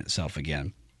presented itself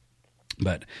again.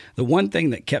 But the one thing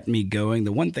that kept me going,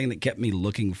 the one thing that kept me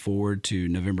looking forward to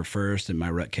November 1st and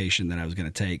my rutcation that I was going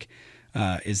to take,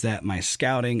 is that my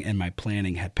scouting and my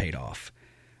planning had paid off.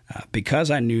 Because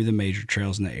I knew the major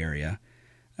trails in the area,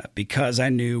 because I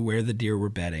knew where the deer were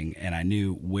bedding, and I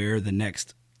knew where the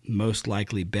next most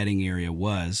likely bedding area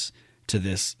was to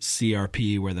this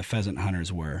CRP where the pheasant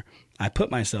hunters were, I put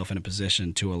myself in a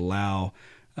position to allow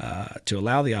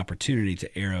the opportunity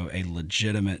to arrow a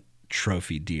legitimate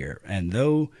trophy deer. And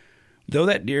though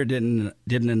that deer didn't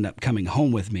end up coming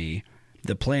home with me,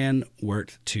 the plan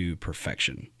worked to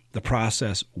perfection. The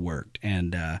process worked.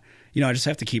 And, I just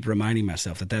have to keep reminding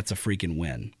myself that that's a freaking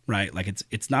win, right? Like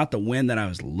it's not the win that I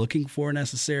was looking for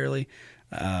necessarily,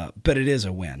 but it is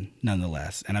a win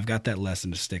nonetheless. And I've got that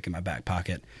lesson to stick in my back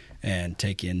pocket and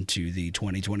take into the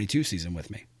 2022 season with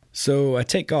me. So I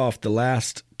take off the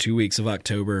last 2 weeks of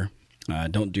October.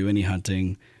 Don't do any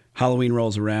hunting. Halloween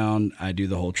rolls around. I do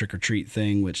the whole trick-or-treat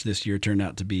thing, which this year turned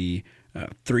out to be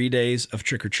 3 days of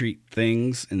trick-or-treat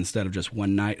things instead of just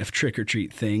one night of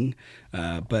trick-or-treat thing.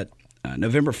 But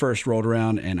November 1st rolled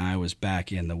around, and I was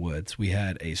back in the woods. We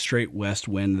had a straight west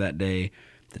wind that day.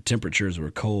 The temperatures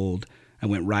were cold. I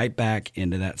went right back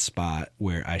into that spot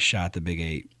where I shot the Big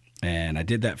 8, and I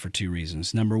did that for 2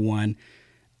 reasons. Number one,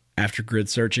 after grid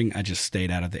searching, I just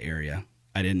stayed out of the area.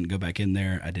 I didn't go back in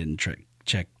there. I didn't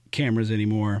check cameras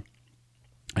anymore.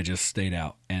 I just stayed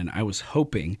out, and I was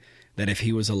hoping that if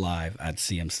he was alive, I'd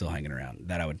see him still hanging around,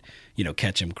 that I would,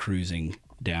 catch him cruising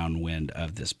downwind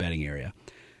of this bedding area.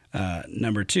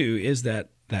 Number two is that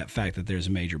fact that there's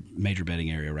a major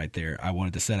bedding area right there. I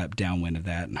wanted to set up downwind of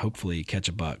that and hopefully catch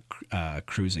a buck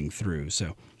cruising through.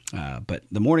 So, but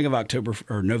the morning of November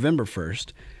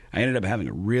 1st, I ended up having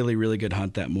a really, really good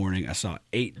hunt that morning. I saw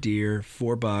 8 deer,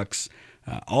 4 bucks,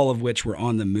 all of which were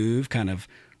on the move, kind of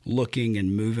looking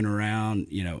and moving around,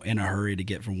 in a hurry to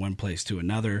get from one place to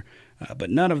another. But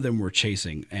none of them were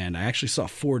chasing. And I actually saw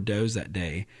 4 does that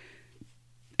day.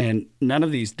 And none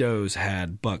of these does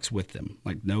had bucks with them,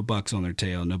 like no bucks on their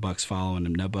tail, no bucks following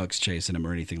them, no bucks chasing them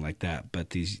or anything like that.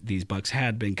 But these bucks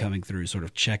had been coming through, sort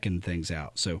of checking things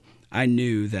out. So I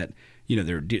knew that,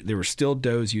 there were still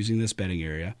does using this bedding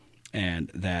area,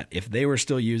 and that if they were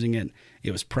still using it,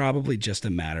 it was probably just a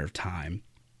matter of time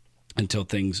until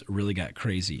things really got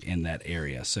crazy in that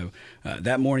area. So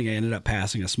that morning I ended up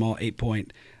passing a small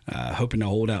 8-point, hoping to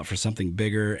hold out for something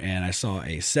bigger, and I saw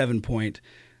a 7-point,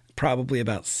 probably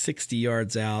about 60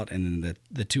 yards out, and then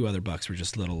the 2 other bucks were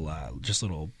just little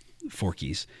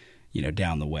forkies,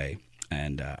 down the way.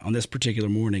 And on this particular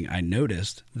morning, I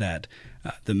noticed that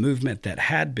the movement that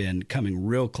had been coming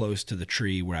real close to the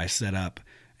tree where I set up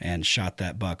and shot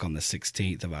that buck on the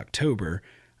 16th of October,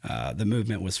 the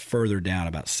movement was further down,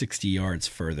 about 60 yards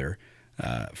further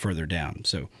down.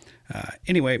 So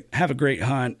anyway, have a great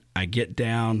hunt. I get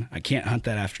down. I can't hunt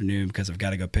that afternoon because I've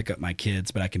got to go pick up my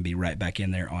kids, but I can be right back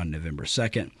in there on November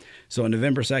 2nd. So on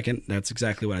November 2nd, that's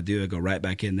exactly what I do. I go right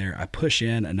back in there. I push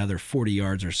in another 40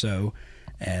 yards or so,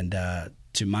 and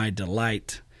to my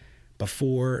delight,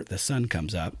 before the sun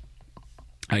comes up,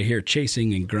 I hear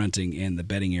chasing and grunting in the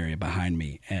bedding area behind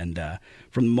me. And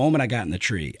from the moment I got in the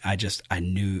tree, I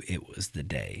knew it was the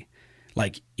day.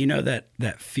 Like,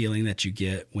 that feeling that you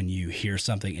get when you hear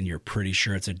something and you're pretty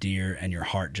sure it's a deer and your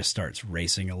heart just starts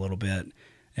racing a little bit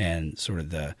and sort of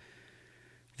the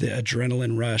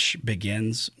adrenaline rush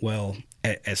begins. Well,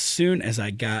 as soon as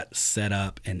I got set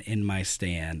up and in my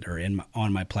stand or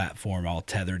on my platform, all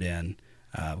tethered in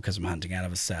because I'm hunting out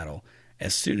of a saddle,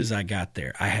 as soon as I got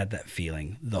there, I had that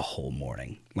feeling the whole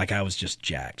morning. Like I was just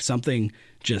jacked. Something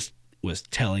just was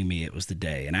telling me it was the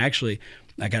day. And I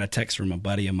got a text from a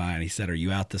buddy of mine. He said, "Are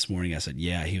you out this morning?" I said,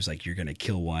 "Yeah." He was like, "You're going to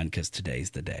kill one because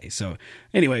today's the day." So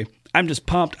anyway, I'm just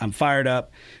pumped. I'm fired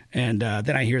up. And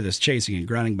then I hear this chasing and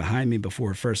grunting behind me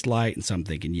before first light. And so I'm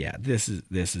thinking, yeah, this is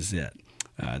it.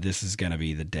 This is going to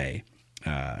be the day.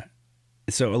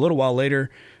 So a little while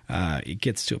later, it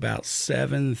gets to about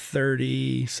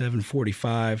 7:30,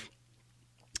 7:45,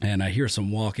 and I hear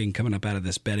some walking coming up out of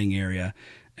this bedding area,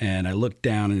 and I look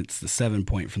down, and it's the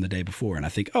 7-point from the day before, and I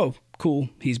think, oh, cool,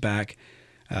 he's back.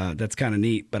 That's kind of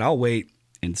neat, but I'll wait.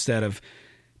 Instead of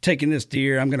taking this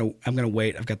deer, I'm gonna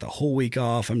wait. I've got the whole week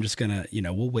off. I'm just gonna,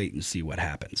 we'll wait and see what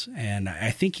happens. And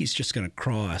I think he's just gonna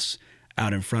cross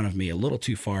out in front of me a little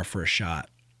too far for a shot.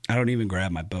 I don't even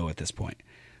grab my bow at this point.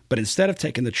 But instead of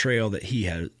taking the trail that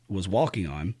he was walking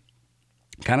on,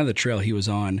 kind of the trail he was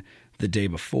on the day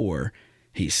before,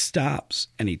 he stops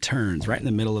and he turns right in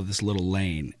the middle of this little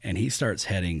lane, and he starts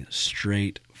heading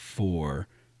straight for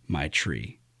my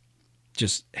tree.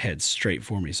 Just heads straight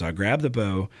for me. So I grab the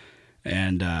bow,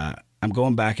 and I'm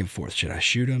going back and forth. Should I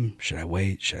shoot him? Should I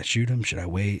wait? Should I shoot him? Should I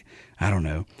wait? I don't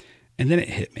know. And then it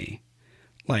hit me.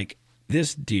 Like,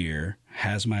 this deer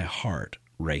has my heart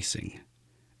racing.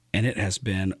 And it has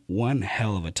been one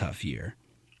hell of a tough year.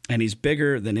 And he's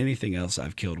bigger than anything else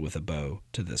I've killed with a bow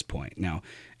to this point. Now,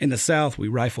 in the South, we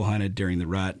rifle hunted during the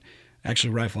rut.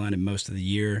 Actually, rifle hunted most of the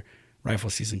year. Rifle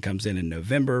season comes in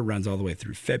November, runs all the way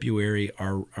through February.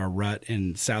 Our rut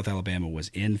in South Alabama was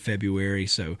in February.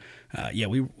 So,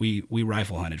 we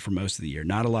rifle hunted for most of the year.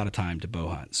 Not a lot of time to bow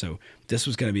hunt. So this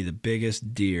was going to be the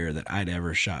biggest deer that I'd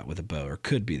ever shot with a bow, or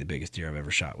could be the biggest deer I've ever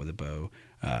shot with a bow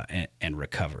and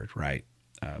recovered, right?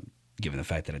 given the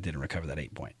fact that I didn't recover that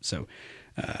 8 point. So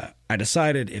I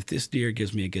decided if this deer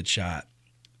gives me a good shot,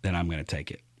 then I'm going to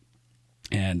take it.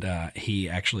 And he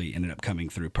actually ended up coming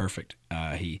through perfect.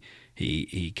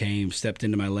 He came, stepped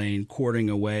into my lane, quartering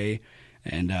away,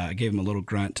 and I gave him a little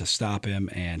grunt to stop him,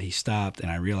 and he stopped,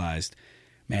 and I realized,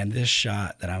 man, this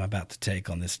shot that I'm about to take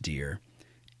on this deer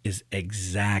is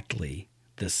exactly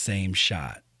the same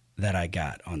shot that I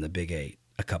got on the Big 8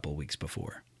 a couple of weeks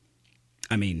before.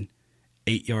 I mean,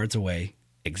 8 yards away,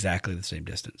 exactly the same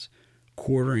distance.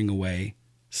 Quartering away,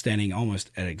 standing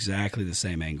almost at exactly the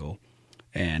same angle.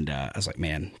 And I was like,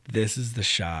 man, this is the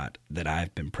shot that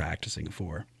I've been practicing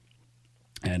for.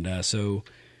 And so,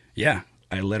 yeah,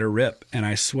 I let her rip. And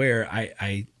I swear,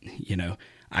 I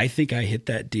think I hit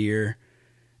that deer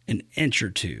an inch or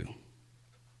two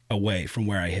away from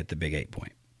where I hit the Big 8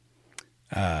 point.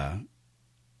 I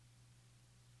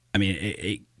mean,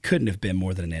 it couldn't have been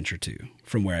more than an inch or two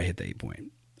from where I hit the 8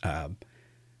 point.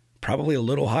 Probably a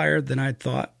little higher than I'd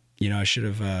thought. I should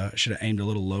have aimed a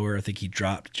little lower. I think he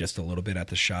dropped just a little bit at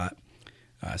the shot,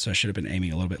 so I should have been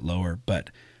aiming a little bit lower. But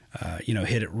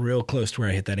hit it real close to where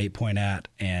I hit that 8 point at.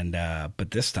 And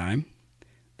but this time,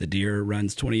 the deer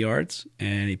runs 20 yards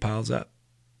and he piles up,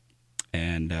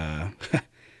 and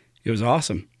it was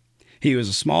awesome. He was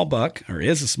a small buck, or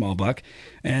is a small buck,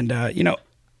 and I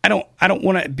don't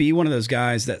want to be one of those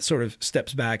guys that sort of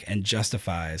steps back and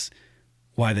justifies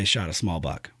why they shot a small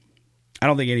buck. I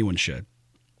don't think anyone should.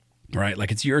 Right?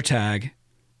 Like, it's your tag,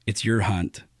 it's your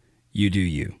hunt, you do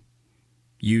you.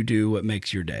 You do what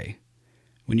makes your day.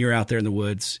 When you're out there in the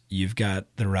woods, you've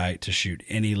got the right to shoot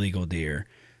any legal deer.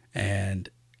 And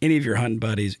any of your hunting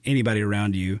buddies, anybody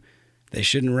around you, they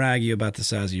shouldn't rag you about the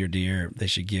size of your deer. They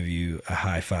should give you a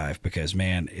high five because,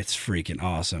 man, it's freaking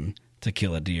awesome to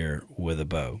kill a deer with a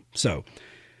bow. So,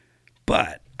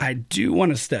 but I do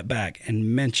want to step back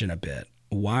and mention a bit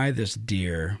why this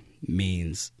deer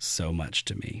means so much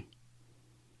to me.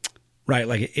 Right,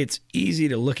 like it's easy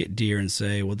to look at deer and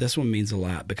say, well, this one means a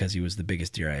lot because he was the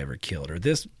biggest deer I ever killed, or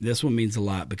this one means a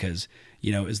lot because,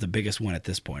 is the biggest one at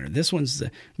this point, or this one's,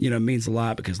 means a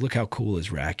lot because look how cool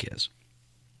his rack is.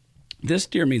 This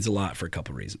deer means a lot for a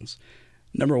couple reasons.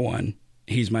 Number one,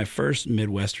 he's my first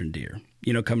Midwestern deer.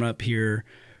 Coming up here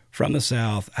from the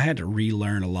South, I had to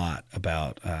relearn a lot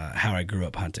about how I grew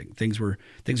up hunting. Things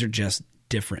are just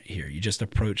different here. You just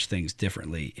approach things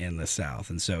differently in the South,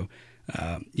 and so.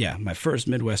 My first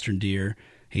Midwestern deer.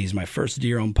 He's my first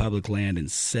deer on public land in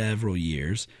several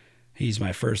years. He's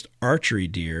my first archery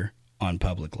deer on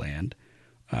public land.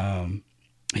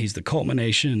 He's the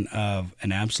culmination of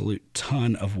an absolute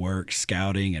ton of work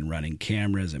scouting and running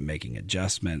cameras and making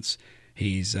adjustments.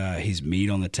 He's meat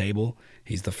on the table.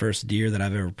 He's the first deer that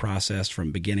I've ever processed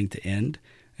from beginning to end,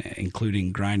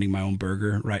 including grinding my own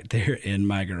burger right there in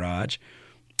my garage.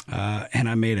 And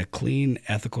I made a clean,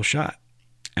 ethical shot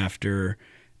after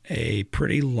a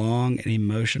pretty long and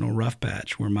emotional rough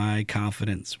patch where my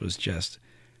confidence was just,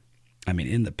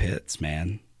 in the pits,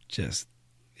 man. Just,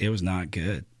 it was not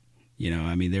good.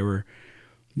 There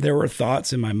were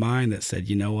thoughts in my mind that said,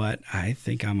 you know what, I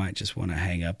think I might just want to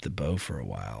hang up the bow for a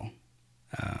while.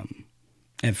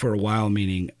 And for a while,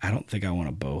 meaning I don't think I want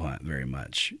to bow hunt very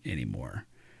much anymore.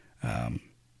 I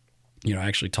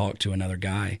actually talked to another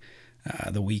guy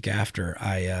the week after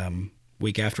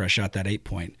I shot that 8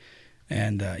 point.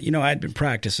 And, I'd been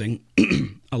practicing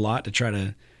a lot to try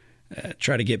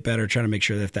to get better, try to make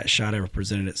sure that if that shot ever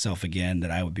presented itself again, that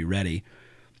I would be ready.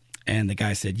 And the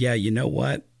guy said, yeah, you know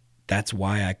what? That's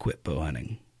why I quit bow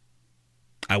hunting.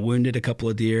 I wounded a couple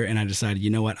of deer and I decided, you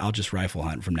know what? I'll just rifle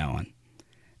hunt from now on.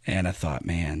 And I thought,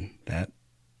 man, that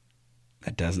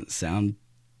doesn't sound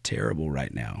terrible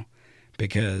right now,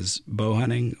 because bow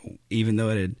hunting, even though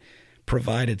it had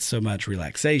provided so much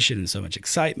relaxation and so much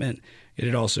excitement, it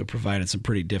had also provided some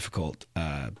pretty difficult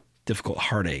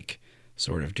heartache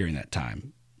sort of during that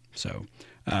time. So,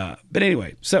 but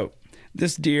anyway, so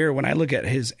this deer, when I look at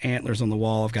his antlers on the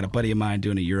wall, I've got a buddy of mine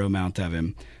doing a Euro mount of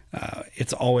him.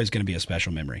 It's always going to be a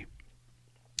special memory.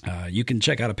 You can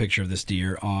check out a picture of this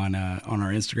deer on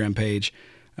our Instagram page.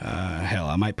 Hell,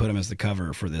 I might put him as the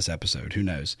cover for this episode. Who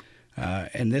knows?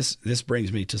 And this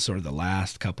brings me to sort of the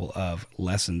last couple of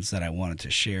lessons that I wanted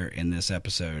to share in this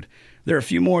episode. There are a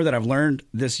few more that I've learned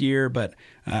this year, but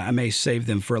I may save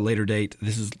them for a later date.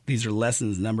 These are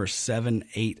lessons number 7,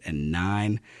 8, and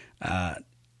 9.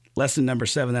 Lesson number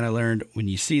 7 that I learned: when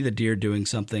you see the deer doing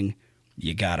something,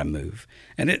 you gotta move.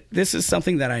 And this is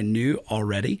something that I knew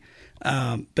already,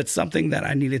 but something that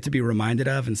I needed to be reminded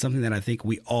of, and something that I think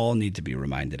we all need to be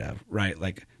reminded of, right?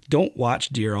 Like, don't watch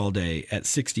deer all day at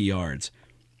 60 yards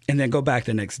and then go back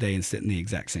the next day and sit in the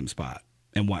exact same spot.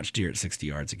 and watch deer at 60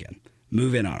 yards again.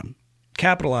 Move in on them.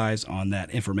 Capitalize on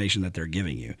that information that they're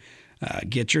giving you.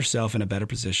 Get yourself in a better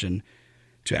position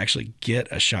to actually get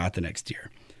a shot the next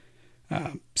year.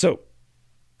 So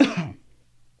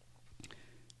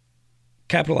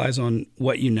capitalize on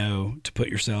what you know to put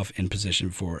yourself in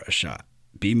position for a shot.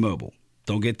 Be mobile.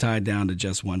 Don't get tied down to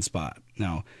just one spot.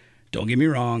 Now, don't get me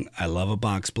wrong. I love a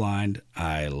box blind.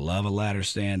 I love a ladder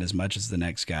stand as much as the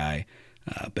next guy.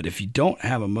 But if you don't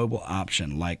have a mobile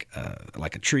option like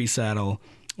a tree saddle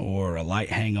or a light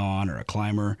hang-on or a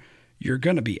climber, you're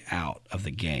going to be out of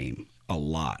the game a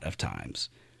lot of times.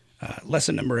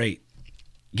 Lesson number 8,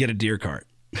 get a deer cart.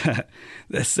 The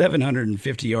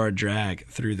 750-yard drag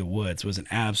through the woods was an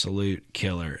absolute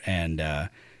killer. And, I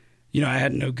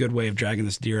had no good way of dragging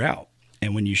this deer out.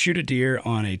 And when you shoot a deer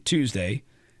on a Tuesday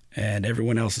and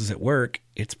everyone else is at work,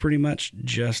 it's pretty much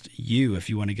just you if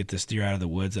you want to get this deer out of the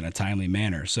woods in a timely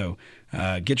manner. So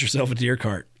get yourself a deer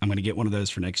cart. I'm going to get one of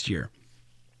those for next year.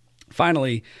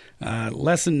 Finally,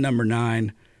 lesson number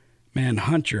 9, man,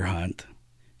 hunt your hunt.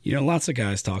 Lots of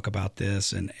guys talk about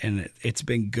this, and it's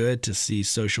been good to see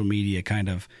social media kind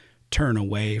of turn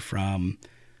away from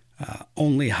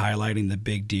only highlighting the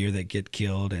big deer that get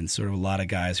killed, and sort of a lot of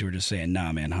guys who are just saying,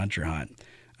 nah, man, hunt your hunt.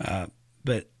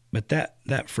 But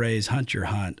that phrase, hunt your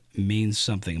hunt, means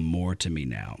something more to me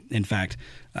now. In fact,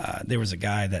 there was a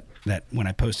guy that when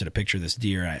I posted a picture of this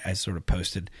deer, I sort of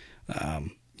posted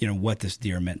what this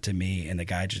deer meant to me. And the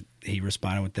guy he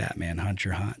responded with that, man, hunt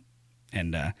your hunt.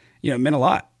 And, it meant a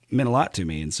lot to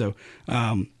me. And so,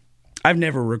 I've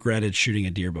never regretted shooting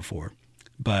a deer before,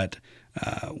 but,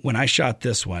 when I shot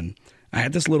this one, I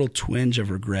had this little twinge of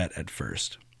regret at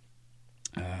first,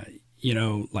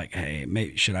 hey,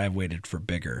 maybe should I have waited for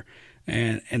bigger?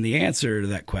 And the answer to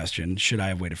that question, should I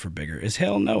have waited for bigger, is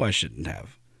hell no, I shouldn't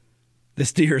have.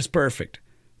 This deer is perfect.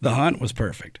 The hunt was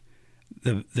perfect.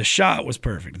 The shot was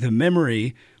perfect. The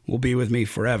memory will be with me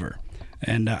forever.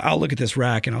 And I'll look at this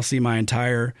rack and I'll see my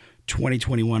entire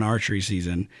 2021 archery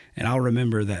season, and I'll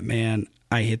remember that, man,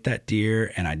 I hit that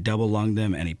deer and I double lunged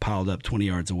him and he piled up 20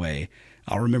 yards away.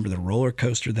 I'll remember the roller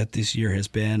coaster that this year has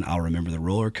been. I'll remember the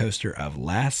roller coaster of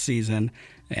last season.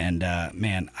 And,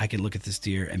 man, I can look at this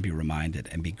deer and be reminded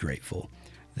and be grateful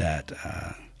that,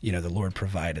 the Lord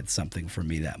provided something for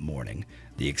me that morning.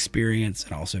 The experience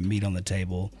and also meat on the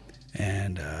table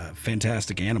and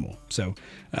fantastic animal. So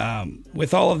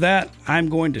with all of that, I'm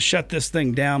going to shut this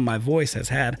thing down. My voice has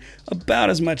had about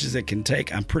as much as it can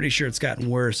take. I'm pretty sure it's gotten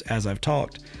worse as I've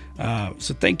talked.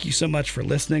 So thank you so much for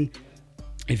listening.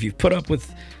 If you've put up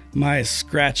with my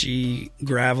scratchy,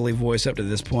 gravelly voice up to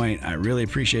this point, I really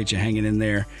appreciate you hanging in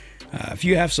there. If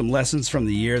you have some lessons from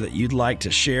the year that you'd like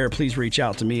to share, please reach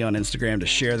out to me on Instagram to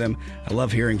share them. I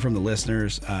love hearing from the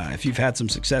listeners. If you've had some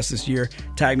success this year,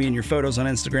 tag me in your photos on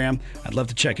Instagram. I'd love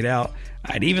to check it out.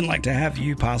 I'd even like to have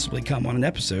you possibly come on an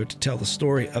episode to tell the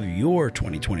story of your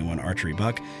 2021 archery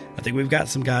buck. I think we've got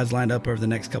some guys lined up over the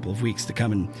next couple of weeks to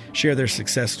come and share their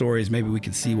success stories. Maybe we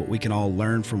can see what we can all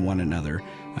learn from one another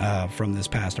from this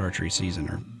past archery season,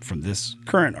 or from this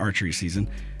current archery season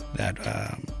that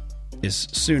is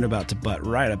soon about to butt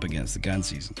right up against the gun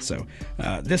season. So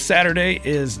this Saturday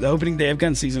is the opening day of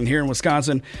gun season here in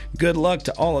Wisconsin. Good luck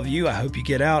to all of you. I hope you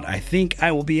get out. I think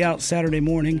I will be out Saturday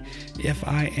morning if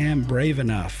I am brave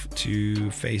enough to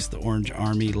face the Orange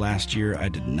Army. Last year I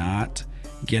did not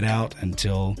get out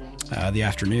until the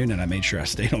afternoon, and I made sure I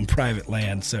stayed on private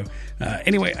land. So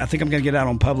anyway, I think I'm going to get out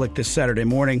on public this Saturday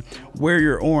morning. Wear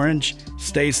your orange,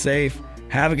 stay safe,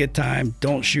 have a good time,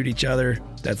 don't shoot each other.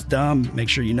 That's dumb. Make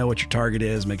sure you know what your target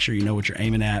is. Make sure you know what you're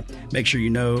aiming at. Make sure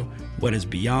you know what is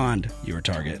beyond your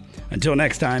target. Until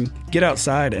next time, get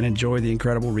outside and enjoy the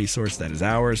incredible resource that is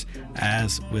ours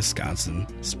as Wisconsin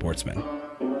sportsmen.